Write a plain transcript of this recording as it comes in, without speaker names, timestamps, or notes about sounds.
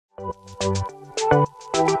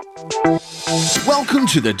Welcome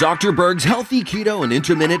to the Dr. Berg's Healthy Keto and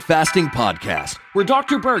Intermittent Fasting Podcast, where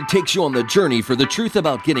Dr. Berg takes you on the journey for the truth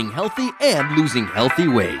about getting healthy and losing healthy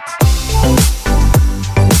weight.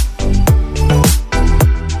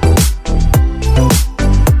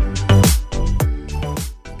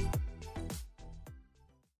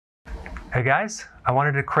 Hey guys, I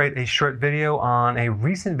wanted to create a short video on a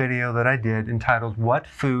recent video that I did entitled, What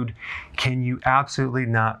Food Can You Absolutely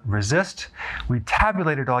Not Resist? We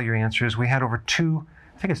tabulated all your answers. We had over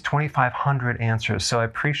 2,500 answers. So I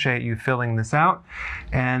appreciate you filling this out.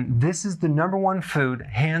 And this is the number one food,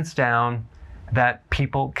 hands down, that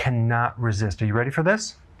people cannot resist. Are you ready for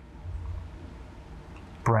this?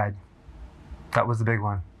 Bread. That was the big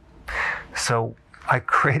one. So I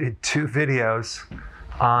created two videos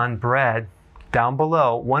on bread down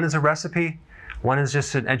below. One is a recipe, one is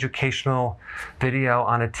just an educational video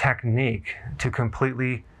on a technique to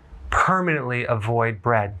completely, permanently avoid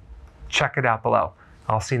bread. Check it out below.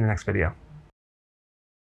 I'll see you in the next video.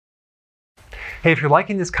 Hey, if you're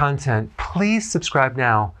liking this content, please subscribe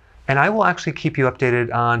now, and I will actually keep you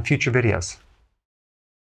updated on future videos.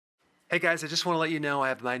 Hey guys, I just want to let you know I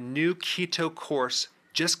have my new keto course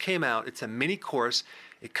just came out. It's a mini course.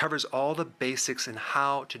 It covers all the basics and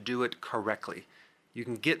how to do it correctly. You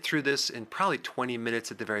can get through this in probably 20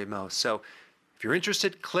 minutes at the very most. So if you're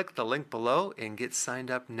interested, click the link below and get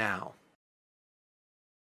signed up now.